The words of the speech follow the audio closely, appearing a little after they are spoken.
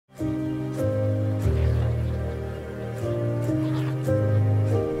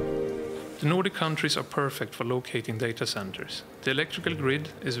The Nordic countries are perfect for locating data centers. The electrical grid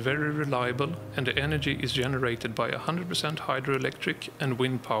is very reliable and the energy is generated by 100% hydroelectric and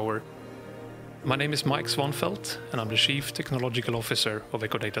wind power. My name is Mike Swanfeldt and I'm the Chief Technological Officer of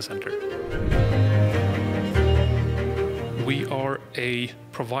EcoDataCenter. We are a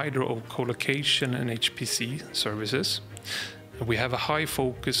provider of co-location and HPC services. We have a high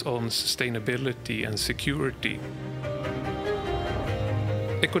focus on sustainability and security.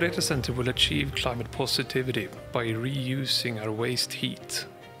 EcoDataCenter will achieve climate positivity by reusing our waste heat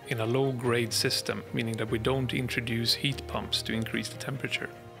in a low-grade system, meaning that we don't introduce heat pumps to increase the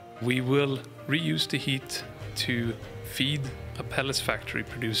temperature. We will reuse the heat to feed a pellets factory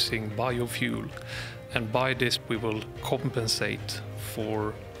producing biofuel, and by this we will compensate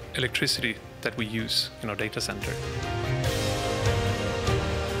for electricity that we use in our data center.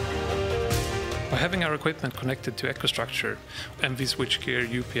 By having our equipment connected to EcoStruxure, MV switchgear,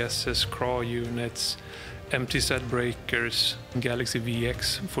 UPSs, CRA units, MTZ breakers, Galaxy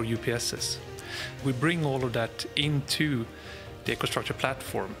VX for UPSs, we bring all of that into the EcoStruxure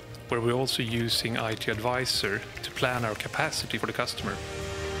platform, where we're also using IT Advisor to plan our capacity for the customer.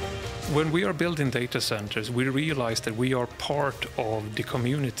 When we are building data centers, we realize that we are part of the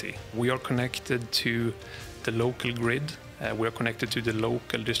community. We are connected to the local grid. We are connected to the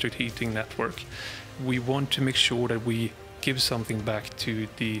local district heating network. We want to make sure that we give something back to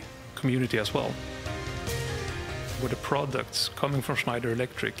the community as well. With the products coming from Schneider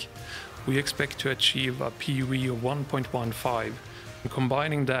Electric, we expect to achieve a PUE of 1.15.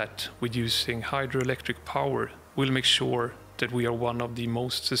 Combining that with using hydroelectric power will make sure that we are one of the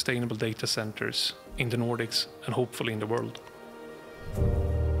most sustainable data centers in the Nordics and hopefully in the world.